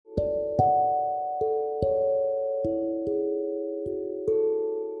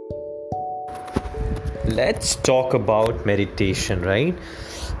Let's talk about meditation, right?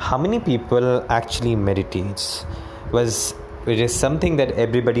 How many people actually meditates? Was it is something that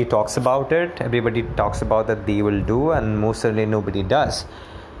everybody talks about it. Everybody talks about that they will do, and most certainly nobody does.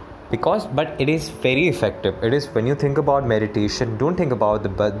 But it is very effective. It is when you think about meditation. Don't think about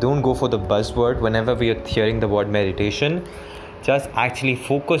don't go for the buzzword whenever we are hearing the word meditation. Just actually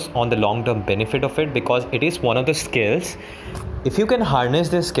focus on the long-term benefit of it, because it is one of the skills. If you can harness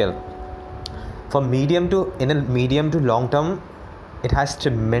this skill for in a medium to long term, it has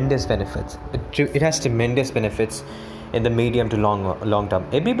tremendous benefits. It has tremendous benefits in the medium to long term.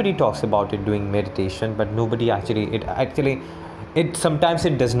 Everybody talks about it doing meditation, but nobody actually it sometimes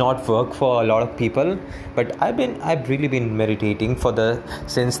it does not work for a lot of people. But I've really been meditating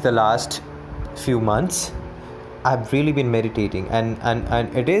since the last few months. I've really been meditating, and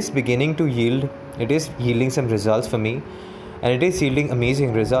it is beginning to yield. It is yielding some results for me, and it is yielding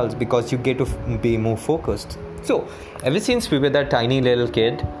amazing results because you get to be more focused. So ever since we were that tiny little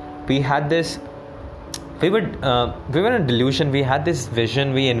kid, we had this. We were in a delusion. We had this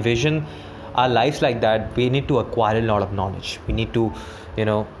vision. We envision our lives like that. We need to acquire a lot of knowledge. We need to,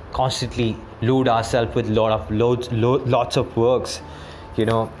 constantly load ourselves with lots of works.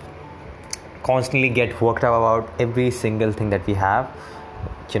 Constantly get worked up about every single thing that we have.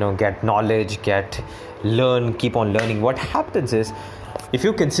 Get knowledge, learn, keep on learning. What happens is, if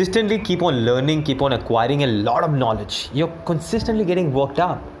you consistently keep on learning, keep on acquiring a lot of knowledge, you're consistently getting worked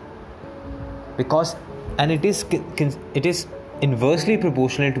up, because and it is inversely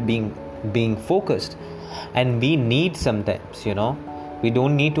proportional to being focused. And we need sometimes, we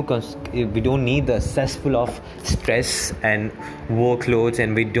don't need the cesspool of stress and workloads,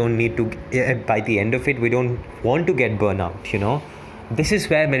 and we don't need to, by the end of it, we don't want to get burnout. This is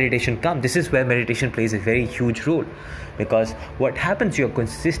where meditation comes. This is where meditation plays a very huge role, because what happens, you're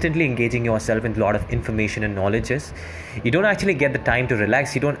consistently engaging yourself in a lot of information and knowledges. You don't actually get the time to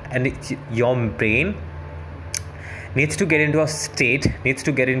relax. Your brain needs to get into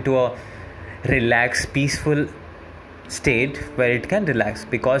a relaxed, peaceful state where it can relax,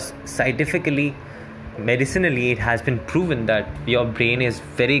 because scientifically, medicinally, it has been proven that your brain is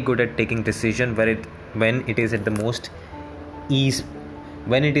very good at taking decision when it is at the most ease,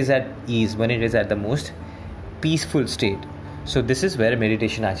 when it is at the most peaceful state. So this is where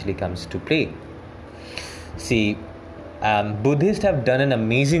meditation actually comes to play. See, Buddhists have done an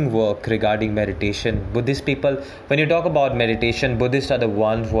amazing work regarding meditation. Buddhist people, when you talk about meditation, Buddhists are the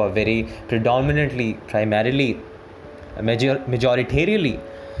ones who are very primarily, majoritarily,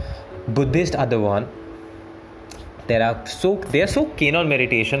 Buddhists are the one. They are so keen on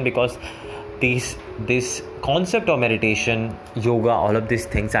meditation, because this concept of meditation, yoga, all of these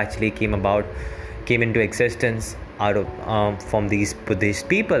things actually came into existence out of from these Buddhist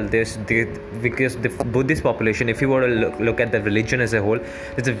people. Because the Buddhist population, if you were to look at the religion as a whole,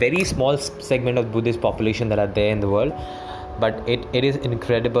 there's a very small segment of Buddhist population that are there in the world. But it is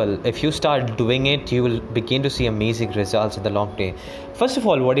incredible. If you start doing it, you will begin to see amazing results in the long term. First of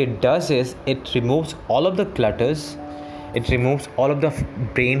all, what it does is it removes all of the clutters. It removes all of the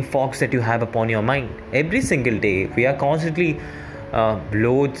brain fogs that you have upon your mind. Every single day, we are constantly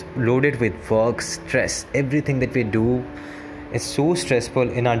loaded with work, stress. Everything that we do is so stressful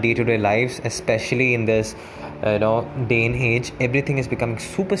in our day-to-day lives, especially in this day and age. Everything is becoming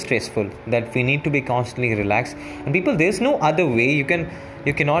super stressful that we need to be constantly relaxed. And people, there's no other way there's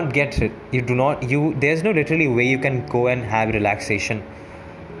no literally way you can go and have relaxation,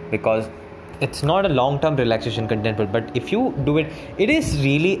 because it's not a long-term relaxation contentment. But if you do it,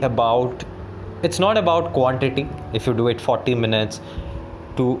 it's not about quantity. If you do it 40 minutes,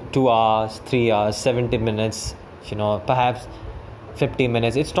 2 hours, 3 hours, 70 minutes, perhaps 50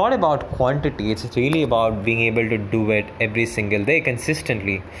 minutes, it's not about quantity. It's really about being able to do it every single day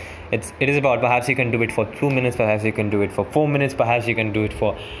consistently. It is about, perhaps you can do it for 2 minutes, perhaps you can do it for 4 minutes, perhaps you can do it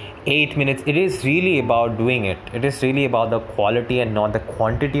for 8 minutes. It is really about doing it. It is really about the quality and not the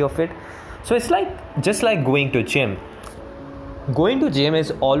quantity of it. So it's just like going to gym. Going to gym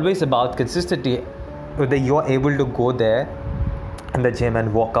is always about consistency, whether you are able to go there in the gym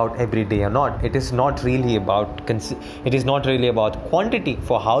and work out every day or not. It is not really about quantity.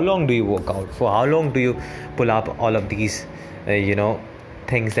 For how long do you work out? For how long do you pull up all of these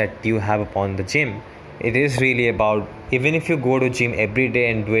things that you have upon the gym? It is really about, even if you go to gym every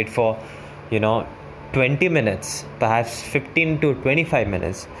day and do it for 20 minutes, perhaps 15 to 25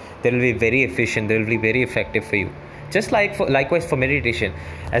 minutes, they will be very efficient, they will be very effective for you. Just likewise for meditation.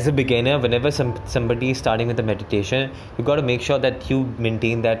 As a beginner, whenever somebody is starting with the meditation, you got to make sure that you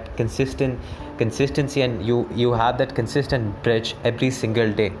maintain that consistency, and you have that consistent bridge every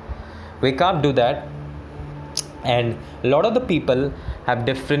single day. Wake up, do that. And a lot of the people have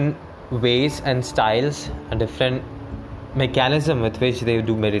different ways and styles and different mechanism with which they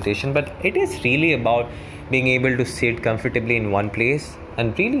do meditation, but it is really about being able to sit comfortably in one place.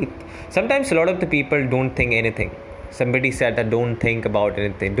 And really, sometimes a lot of the people don't think anything. Somebody said that don't think about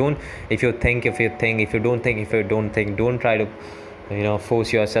anything. Don't, if you think, if you think, if you don't think, if you don't think, don't try to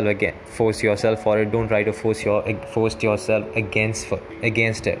force yourself for it. Don't try to force yourself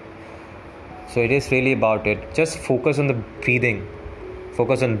against it. So it is really about it. Just focus on the breathing,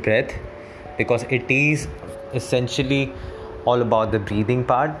 focus on breath, because it is essentially all about the breathing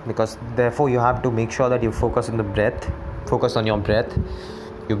part. Because therefore you have to make sure that you focus on the breath, focus on your breath.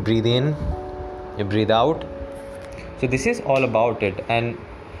 You breathe in, you breathe out. So this is all about it. And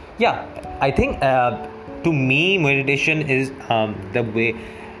yeah, I think to me meditation is the way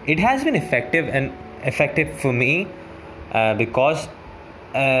it has been effective for me, because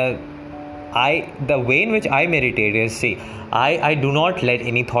the way in which I meditate is, I do not let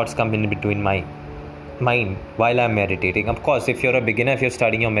any thoughts come in between my mind while I'm meditating. Of course, if you're a beginner, if you're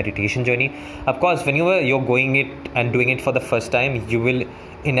starting your meditation journey, of course, when you're going it and doing it for the first time, you will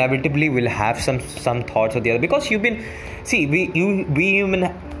inevitably will have some thoughts or the other, because you've been we human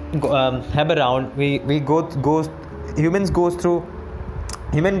have around we go humans goes through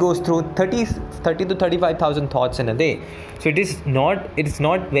human goes through 30 to 35,000 thoughts in a day. So it's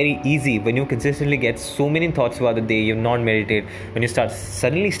not very easy when you consistently get so many thoughts throughout the day. You not meditate. When you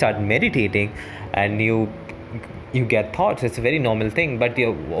suddenly start meditating and you get thoughts, it's a very normal thing. But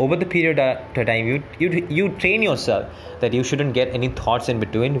over the period of time, you train yourself that you shouldn't get any thoughts in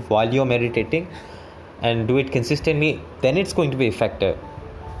between while you're meditating, and do it consistently. Then it's going to be effective.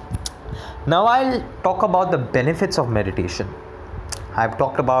 Now I'll talk about the benefits of meditation. I've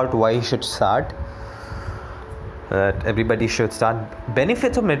talked about why you should start, that everybody should start.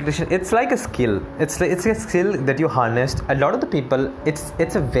 Benefits of meditation, it's like a skill. It's a skill that you harnessed. A lot of the people,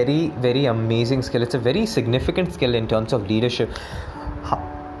 it's a very, very amazing skill. It's a very significant skill in terms of leadership.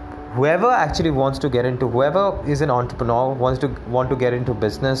 Whoever actually whoever is an entrepreneur, want to get into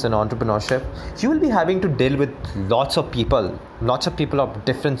business and entrepreneurship, you will be having to deal with lots of people of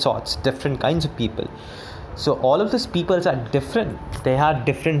different sorts, different kinds of people. So all of these peoples are different. They have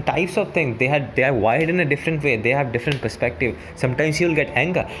different types of things. They are wired in a different way. They have different perspective. Sometimes you'll get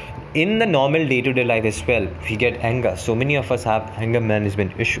anger in the normal day-to-day life as well. We get anger. So many of us have anger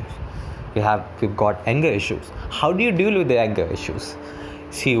management issues. We've got anger issues. How do you deal with the anger issues?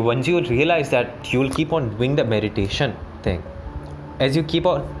 See, once you realize that, you will keep on doing the meditation thing. As you keep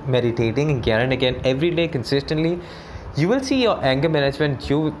on meditating again and again every day consistently, you will see your anger management.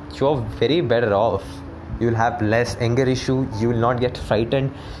 You're very better off. You will have less anger issue. You will not get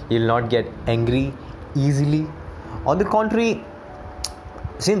frightened. You will not get angry easily. On the contrary,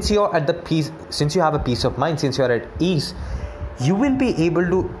 since you're at the peace, since you have a peace of mind, since you're at ease, you will be able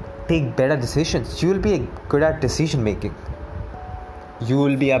to take better decisions. You will be good at decision making. You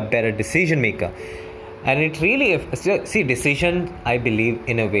will be a better decision maker. And it really, decision, I believe,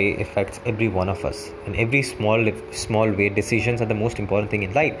 in a way affects every one of us. In every small way, decisions are the most important thing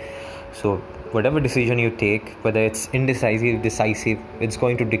in life. So whatever decision you take, whether it's indecisive, decisive, it's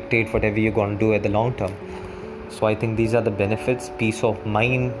going to dictate whatever you're going to do at the long term. So I think these are the benefits. Peace of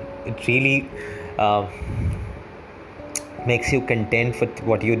mind, it really makes you content with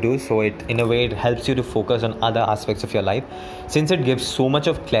what you do. So it, in a way, it helps you to focus on other aspects of your life, since it gives so much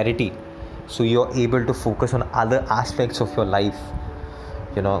of clarity. So you're able to focus on other aspects of your life,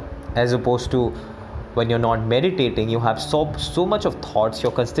 as opposed to when you're not meditating, you have so much of thoughts.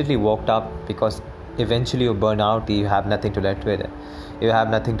 You're constantly worked up, because eventually you burn out. You have nothing to let with it. You have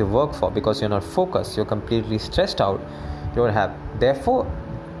nothing to work for, because you're not focused. You're completely stressed out. You don't have. Therefore,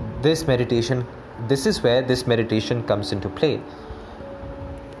 this is where this meditation comes into play.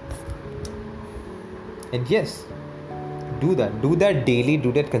 And yes, do that daily,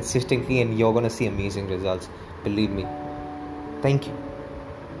 do that consistently, and you're going to see amazing results. Believe me. Thank you.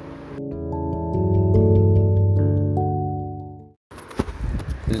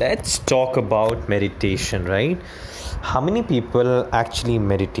 Let's talk about meditation, right? How many people actually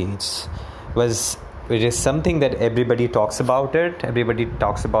meditates? It is something that everybody talks about it. Everybody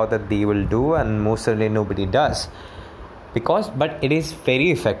talks about that they will do, and most certainly nobody does. But it is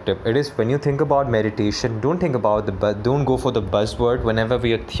very effective. It is, when you think about meditation, don't go for the buzzword whenever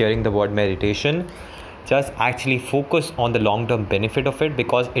we are hearing the word meditation. Just actually focus on the long-term benefit of it,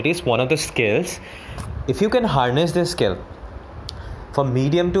 because it is one of the skills. If you can harness this skill from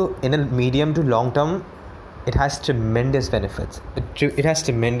medium to long term, it has tremendous benefits. It has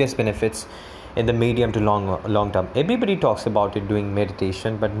tremendous benefits in the medium to long term. Everybody talks about it, doing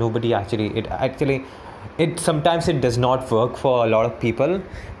meditation, but nobody actually It sometimes it does not work for a lot of people,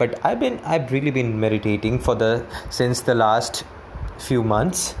 but I've really been meditating since the last few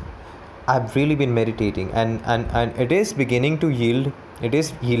months. I've really been meditating, and it is beginning to yield. It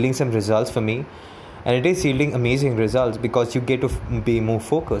is yielding some results for me, and it is yielding amazing results because you get to be more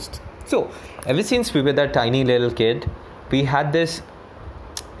focused. So ever since we were that tiny little kid, we had this.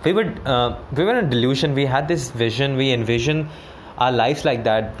 We were in a delusion. We had this vision. We envision our lives like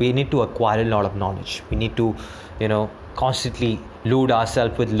that. We need to acquire a lot of knowledge. We need to, constantly load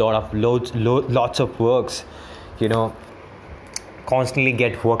ourselves with lots of works. You know, constantly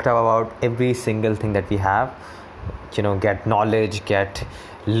get worked up about every single thing that we have. Get knowledge,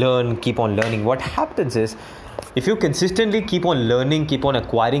 learn, keep on learning. What happens is, if you consistently keep on learning, keep on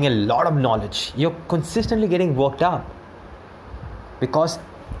acquiring a lot of knowledge, you're consistently getting worked up, because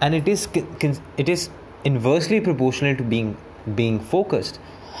and it is inversely proportional to being focused.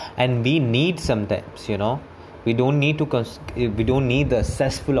 And we need sometimes, we don't need the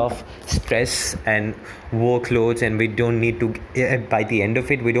cesspool of stress and workloads, and we don't need to, by the end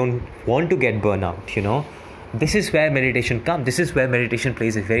of it, we don't want to get burnout. This is where meditation comes. This is where meditation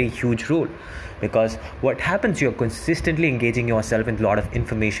plays a very huge role, because what happens, you're consistently engaging yourself in a lot of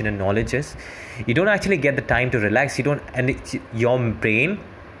information and knowledges. You don't actually get the time to relax. Your brain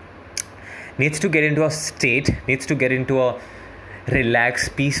needs to get into a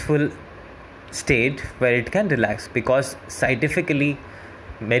relaxed, peaceful state where it can relax, because scientifically,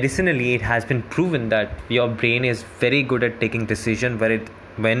 medicinally, it has been proven that your brain is very good at taking decision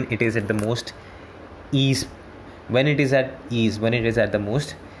when it is at the most ease, when it is at the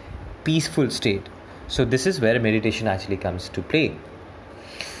most peaceful state. So this is where meditation actually comes to play.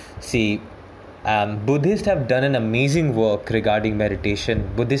 See, Buddhists have done an amazing work regarding meditation.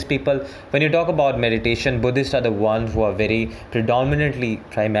 Buddhist people, when you talk about meditation, Buddhists are the ones who are very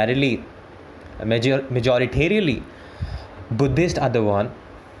primarily, majoritarily, Buddhists are the one.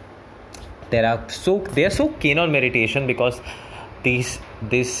 They are so keen on meditation, because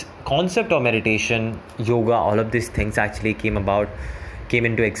this concept of meditation, yoga, all of these things actually came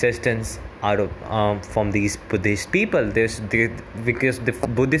into existence out of from these Buddhist people. Because the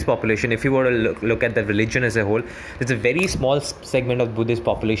Buddhist population, if you were to look at the religion as a whole, there's a very small segment of Buddhist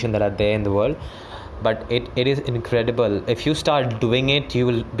population that are there in the world, but it is incredible. If you start doing it, you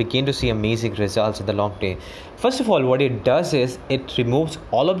will begin to see amazing results in the long day. First of all, what it does is it removes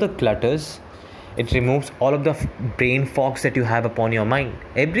all of the clutters. It removes all of the brain fogs that you have upon your mind.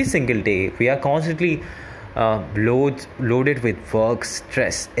 Every single day, we are constantly loaded with work,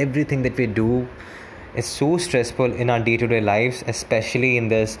 stress. Everything that we do is so stressful in our day-to-day lives, especially in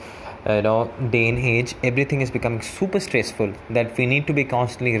this day and age. Everything is becoming super stressful that we need to be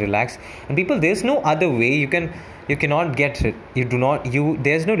constantly relaxed. And people, there's no other way. You cannot get it.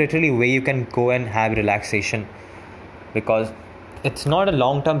 There's no literally way you can go and have relaxation, because it's not a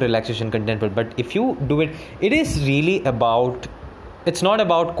long-term relaxation contentment. But if you do it, it is really about, it's not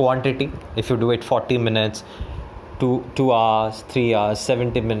about quantity. If you do it 40 minutes, 2 hours, 3 hours,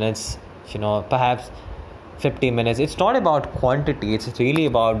 70 minutes, perhaps 50 minutes, it's not about quantity. It's really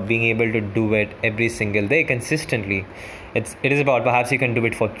about being able to do it every single day consistently. It is about, perhaps you can do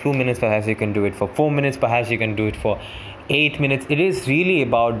it for 2 minutes, perhaps you can do it for 4 minutes, perhaps you can do it for 8 minutes. It is really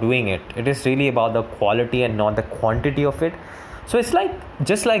about doing it. It is really about the quality and not the quantity of it. So it's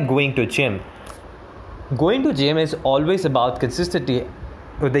just like going to gym. Going to gym is always about consistency,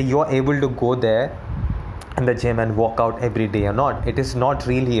 whether you're able to go there in the gym and work out every day or not. It is not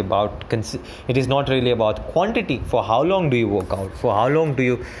really about quantity. For how long do you work out? For how long do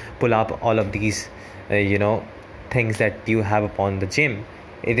you pull up all of these things that you have upon the gym?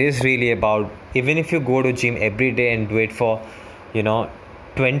 It is really about, even if you go to gym every day and do it for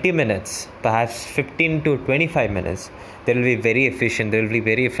 20 minutes, perhaps 15 to 25 minutes, they will be very efficient, they will be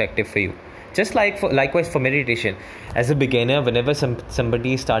very effective for you. Just likewise for meditation. As a beginner, whenever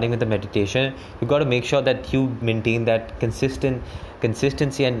somebody is starting with the meditation, you got to make sure that you maintain that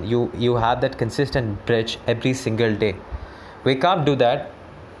consistency, and you have that consistent bridge every single day. Wake up, do that.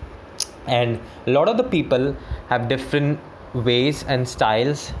 And a lot of the people have different ways and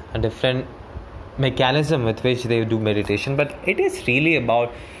styles and different mechanism with which they do meditation, but it is really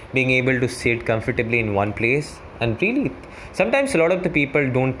about being able to sit comfortably in one place. And really, sometimes a lot of the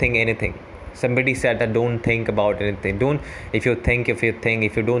people don't think anything. Somebody said that don't think about anything. If you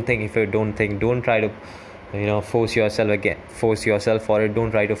don't think, don't try to force yourself for it.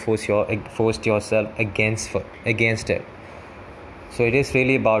 Don't try to force yourself against it. So it is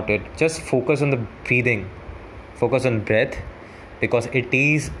really about it. Just focus on the breathing, focus on breath, because it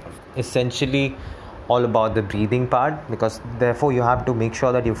is essentially all about the breathing part. Because therefore you have to make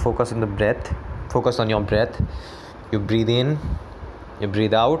sure that you focus on the breath, focus on your breath. You breathe in, you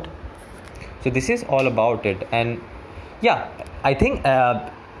breathe out. So this is all about it. And yeah, I think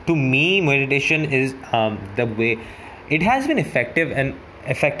to me meditation is the way it has been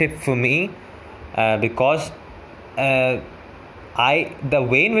effective for me, because the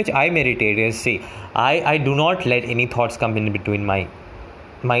way in which I meditate is, see, I do not let any thoughts come in between my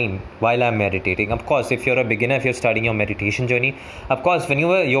mind while I'm meditating. Of course, if you're a beginner, if you're starting your meditation journey, of course,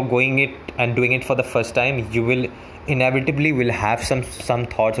 whenever you're going it and doing it for the first time, you will inevitably will have some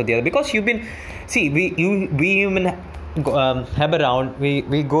thoughts or the other, because you've been, see, we human have around,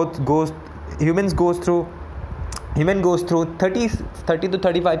 we go humans goes through human goes through 30 to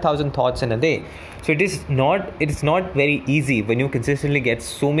 35,000 thoughts in a day. So it's not very easy when you consistently get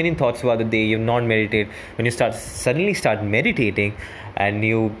so many thoughts throughout the day. You not meditate. When you suddenly start meditating and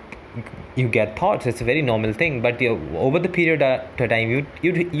you get thoughts, it's a very normal thing. But over the period of time,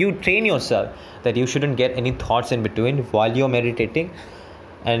 you train yourself that you shouldn't get any thoughts in between while you're meditating,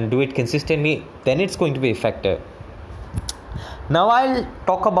 and do it consistently. Then it's going to be effective. Now I'll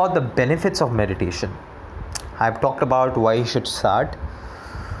talk about the benefits of meditation. I've talked about why you should start,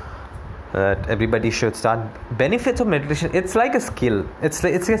 that everybody should start. Benefits of meditation, it's like a skill. It's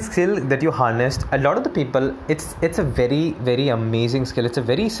a skill that you harnessed. A lot of the people, it's a very, very amazing skill. It's a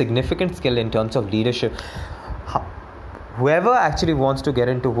very significant skill in terms of leadership. Whoever actually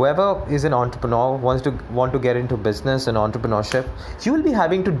whoever is an entrepreneur, want to get into business and entrepreneurship, you will be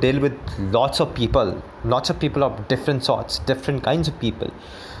having to deal with lots of people of different sorts, different kinds of people.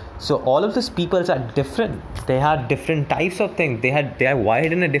 So all of these peoples are different. They have different types of things. They are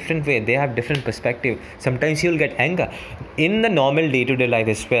wired in a different way. They have different perspective. Sometimes you'll get anger. In the normal day-to-day life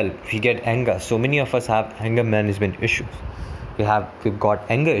as well, we get anger. So many of us have anger management issues. We've got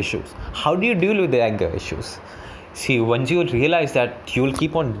anger issues. How do you deal with the anger issues? See, once you realize that, you'll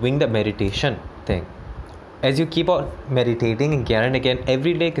keep on doing the meditation thing. As you keep on meditating again and again,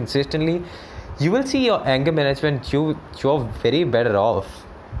 every day consistently, you will see your anger management, you're very better off.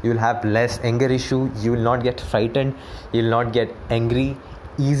 You will have less anger issue. You will not get frightened. You will not get angry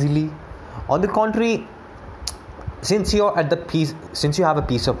easily. On the contrary, since you're at the peace, since you have a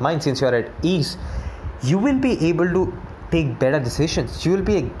peace of mind, since you're at ease, you will be able to take better decisions. You will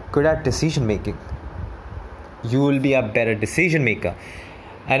be good at decision making. You will be a better decision maker.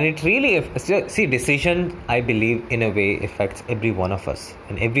 And it really, decision, I believe, in a way affects every one of us.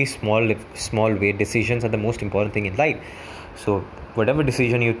 In every small way, decisions are the most important thing in life. So whatever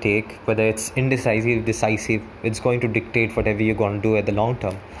decision you take, whether it's indecisive, decisive, it's going to dictate whatever you're going to do at the long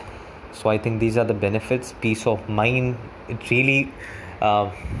term. So I think these are the benefits. Peace of mind, it really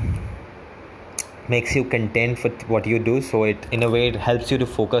makes you content with what you do. So it, in a way, it helps you to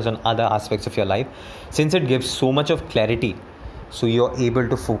focus on other aspects of your life, since it gives so much of clarity. So you're able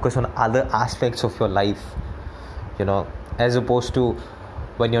to focus on other aspects of your life, as opposed to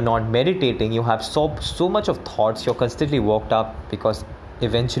when you're not meditating, you have so much of thoughts. You're constantly worked up because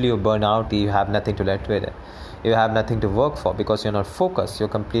eventually you burn out. You have nothing to let with it. You have nothing to work for because you're not focused. You're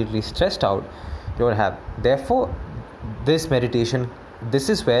completely stressed out. You don't have. Therefore, this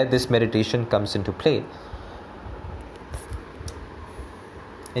is where this meditation comes into play.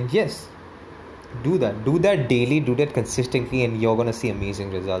 And yes, do that daily, do that consistently, and you're gonna see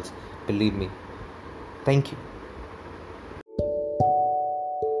amazing results. Believe me. Thank you.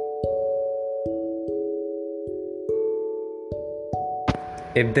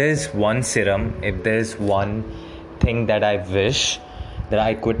 If there's one serum, if there's one thing that I wish that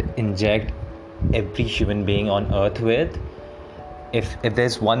I could inject every human being on earth with, if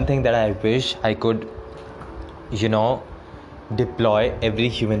there's one thing that I wish I could, deploy every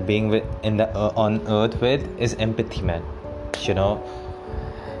human being with on earth with, is empathy, man.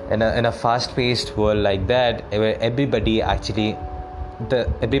 In a fast-paced world like that, where everybody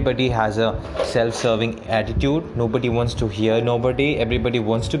has a self-serving attitude. Nobody wants to hear nobody. Everybody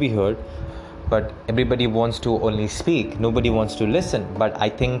wants to be heard, but everybody wants to only speak. Nobody wants to listen. But I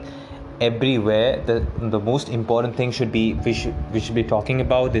think everywhere the most important thing we should be talking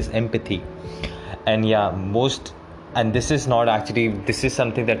about is empathy. And this is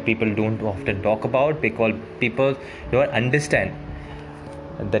something that people don't often talk about, because people don't understand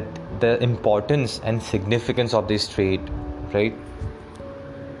that the importance and significance of this trait, right?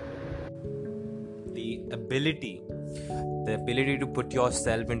 The ability to put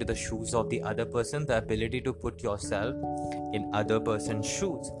yourself into the shoes of the other person, the ability to put yourself in other person's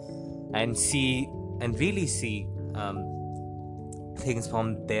shoes and really see things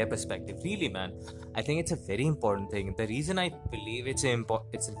from their perspective. Really, man, I think it's a very important thing. The reason I believe it's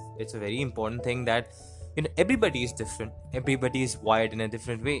a very important thing, that Everybody is different, everybody is wired in a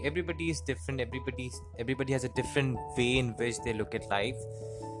different way, everybody is different, everybody has a different way in which they look at life,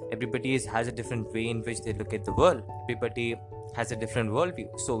 has a different way in which they look at the world, everybody has a different worldview.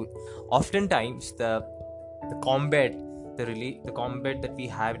 So oftentimes the combat the combat that we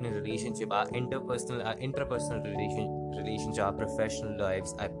have in a relationship, our interpersonal relationship, our professional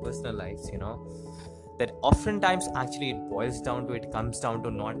lives, our personal lives, that oftentimes actually it comes down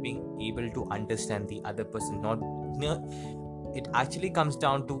to not being able to understand the other person. It actually comes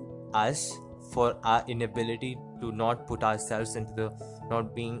down to us, for our inability to not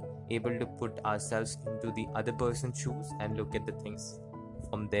being able to put ourselves into the other person's shoes and look at the things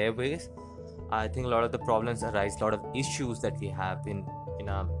from their ways. I think a lot of the problems arise, a lot of issues that we have in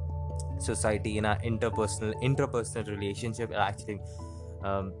our society, in our interpersonal relationship, actually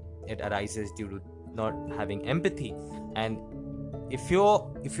it arises due to not having empathy. And if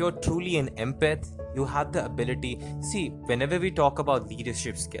you're truly an empath, you have the ability. See, whenever we talk about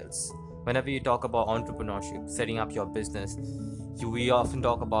leadership skills, whenever you talk about entrepreneurship, setting up your business, we often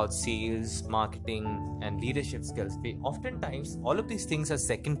talk about sales, marketing, and leadership skills. Oftentimes all of these things are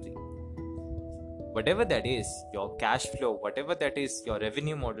secondary. Whatever that is, your cash flow, whatever that is, your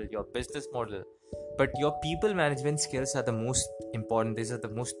revenue model, your business model, but your people management skills are the most important. These are the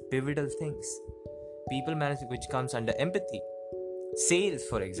most pivotal things. People management, which comes under empathy. Sales,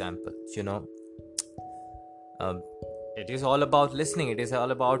 for example, it is all about listening. It is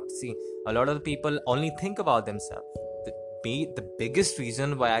all about, see, a lot of the people only think about themselves. The biggest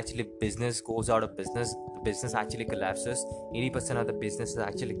reason why actually business goes out of business, the business actually collapses. 80% of the business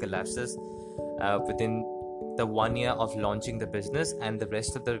actually collapses within the 1 year of launching the business, and the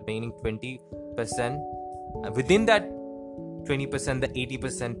rest of the remaining 20%, within that 20%, the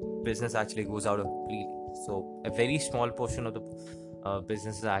 80% business actually goes out of completely. So a very small portion of the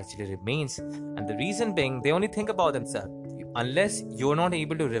business actually remains, and the reason being, they only think about themselves. Unless you're not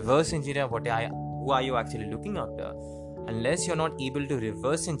able to reverse engineer who are you actually looking after, unless you're not able to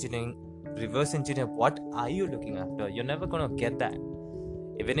reverse engineer what are you looking after, you're never going to get that.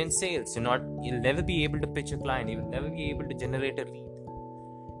 Even in sales, you'll never be able to pitch a client, you'll never be able to generate a lead.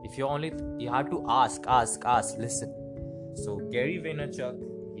 If you have to ask, listen. So Gary Vaynerchuk,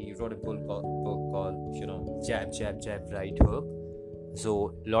 he wrote a book called Jab, Jab, Jab, Right Hook.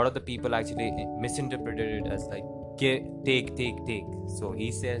 So a lot of the people actually misinterpreted it as like take. So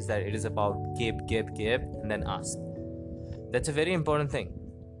he says that it is about give, and then ask. That's a very important thing.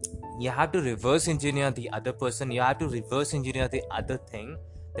 You have to reverse engineer the other person. You have to reverse engineer the other thing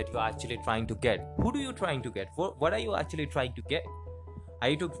that you're actually trying to get. Who do you trying to get? What are you actually trying to get? Are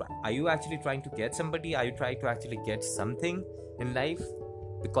you actually trying to get somebody? Are you trying to actually get something in life?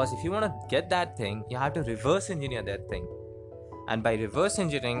 Because if you want to get that thing, you have to reverse engineer that thing. And by reverse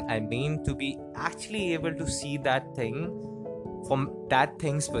engineering, I mean to be actually able to see that thing from that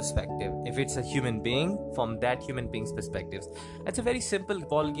thing's perspective. If it's a human being, from that human being's perspective. That's a very simple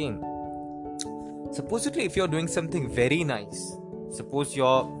ball game. Supposedly, if you're doing something very nice, suppose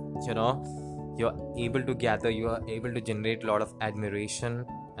you're able to gather, you are able to generate a lot of admiration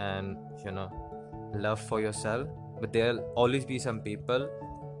and love for yourself, but there'll always be some people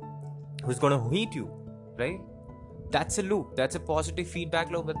who's going to hate you, right? That's a loop. That's a positive feedback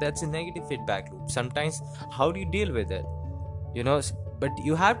loop, but that's a negative feedback loop. Sometimes, how do you deal with it? But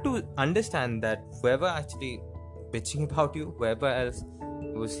you have to understand that whoever actually bitching about you, whoever else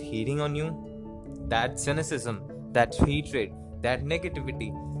was hating on you, that cynicism, that hatred, that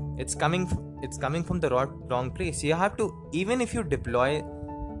negativity, it's coming from the wrong place. You have to, even if you deploy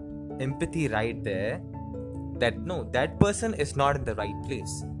empathy right there, that person is not in the right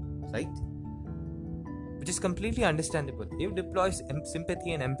place, right? Which is completely understandable. You deploy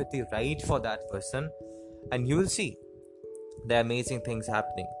sympathy and empathy right for that person, and you will see the amazing things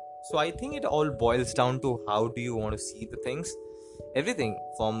happening. So I think it all boils down to how do you want to see the things. Everything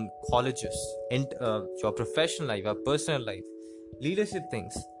from colleges, your professional life, your personal life, leadership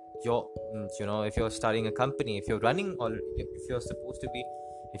things, if you're starting a company, if you're running, or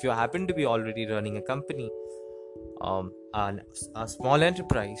if you happen to be already running a company, a small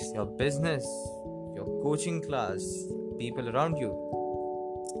enterprise, your business, your coaching class, people around you,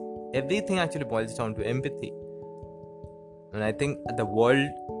 everything actually boils down to empathy. And I think the world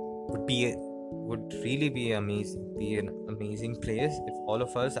would really be an amazing place if all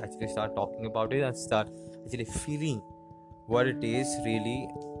of us actually start talking about it and start actually feeling what it is really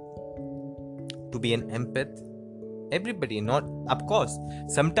to be an empath. Everybody, not, of course,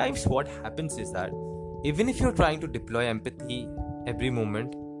 sometimes what happens is that even if you're trying to deploy empathy every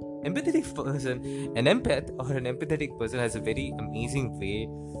moment, an empathetic person has a very amazing way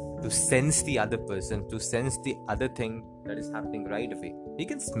to sense the other person, to sense the other thing that is happening right away. You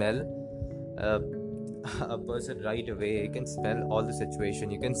can smell a person right away. You can smell all the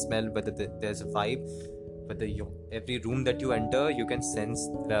situation. You can smell whether there's a vibe, whether every room that you enter, you can sense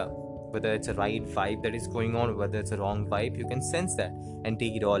whether it's a right vibe that is going on, whether it's a wrong vibe. You can sense that and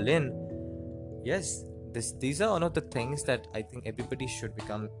take it all in. Yes, these are one of the things that I think everybody should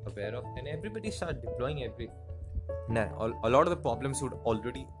become aware of, and everybody start deploying a lot of the problems would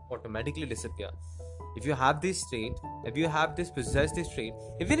already automatically disappear. If you have this trait, if you have possess this trait,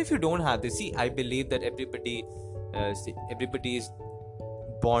 even if you don't have this, see, I believe that everybody is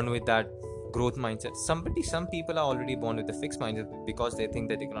born with that growth mindset. Some people are already born with a fixed mindset because they think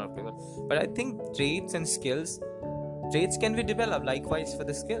that they cannot do it. But I think traits can be developed. Likewise for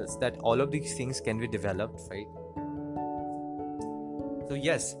the skills, that all of these things can be developed, right? So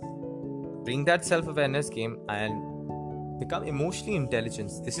yes, bring that self-awareness game and become emotionally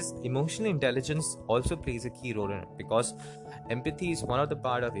intelligent. Emotional intelligence also plays a key role in it, because empathy is one of the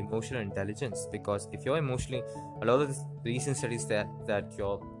part of emotional intelligence. Because if you're emotionally, a lot of the recent studies that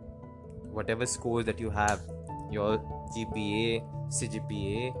your whatever score that you have, your GPA,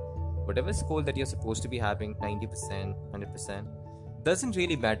 CGPA, whatever score that you're supposed to be having, 90%, 100%, doesn't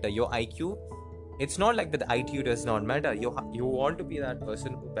really matter. Your IQ, it's not like that the IQ does not matter. You want to be that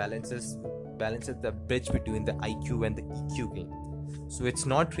person who balances the bridge between the IQ and the EQ game. So it's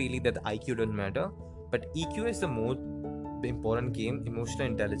not really that the IQ doesn't matter, but EQ is the most important game, emotional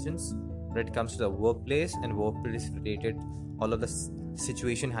intelligence, when it comes to the workplace and workplace related, all of the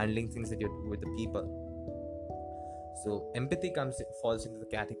situation handling things that you do with the people. So empathy falls into the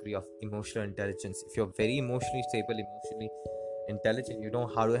category of emotional intelligence. If you're very emotionally stable, emotionally intelligent, you know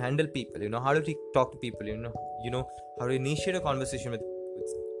how to handle people, you know how to talk to people, you know how to initiate a conversation with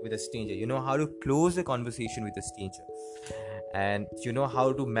a stranger, you know how to close a conversation with a stranger, and you know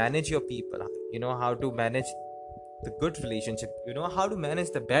how to manage your people, you know how to manage the good relationship, you know how to manage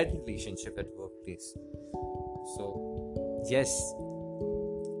the bad relationship at workplace. So yes,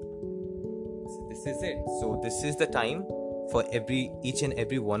 so this is it. So this is the time for each and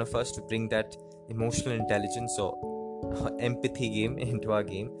every one of us to bring that emotional intelligence or empathy game into our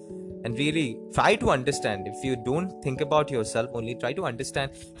game, and really try to understand. If you don't think about yourself only, try to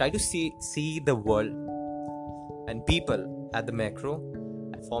understand, try to see the world and people at the macro,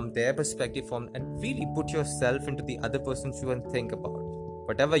 and from their perspective, and really put yourself into the other person's shoe and think about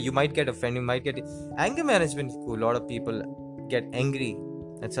whatever. You might get offended, you might get anger management is cool. A lot of people get angry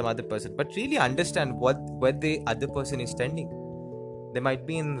at some other person, but really understand where the other person is standing. They might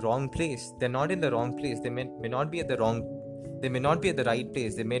be in the wrong place. They're not in the wrong place. They may not be at the right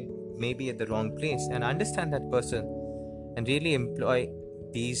place. They may be at the wrong place, and understand that person and really employ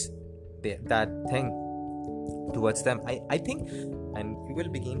that thing towards them. I think, and you will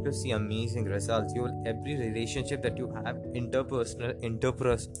begin to see amazing results. Every relationship that you have,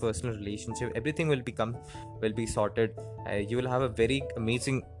 interpersonal relationship, everything will be sorted. You will have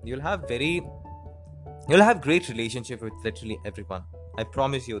great relationship with literally everyone. I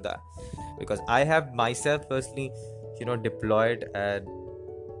promise you that, because I have myself personally, deployed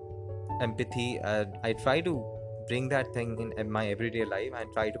empathy. I try to bring that thing in my everyday life,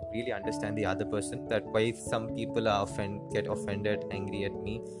 and try to really understand the other person, that why some people get offended, angry at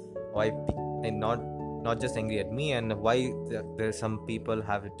me, why, and not just angry at me, and why there's some people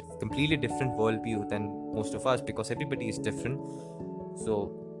have a completely different worldview than most of us, because everybody is different.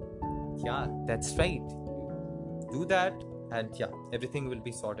 So yeah, that's right. Do that, and yeah, everything will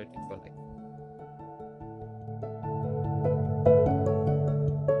be sorted in your life.